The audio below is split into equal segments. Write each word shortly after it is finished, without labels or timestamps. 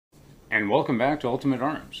And welcome back to Ultimate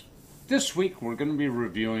Arms. This week we're going to be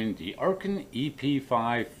reviewing the Arken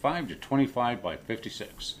ep5 5 to 25 by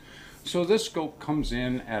 56. So this scope comes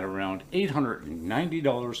in at around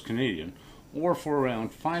 $890 Canadian or for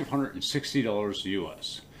around $560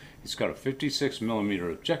 US. It's got a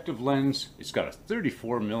 56mm objective lens, it's got a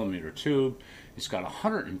 34mm tube, it's got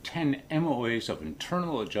 110 MOAs of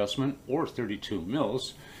internal adjustment or 32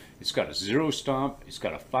 mils, it's got a zero stop, it's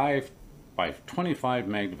got a 5 by 25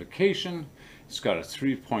 magnification, it's got a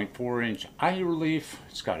 3.4 inch eye relief,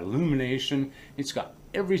 it's got illumination, it's got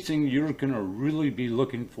everything you're going to really be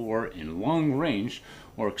looking for in long range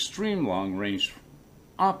or extreme long range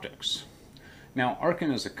optics. Now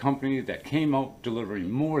Arken is a company that came out delivering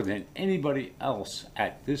more than anybody else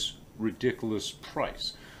at this ridiculous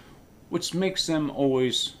price, which makes them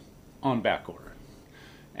always on back order,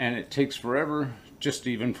 and it takes forever just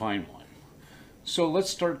to even find one. So let's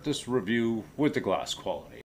start this review with the glass quality.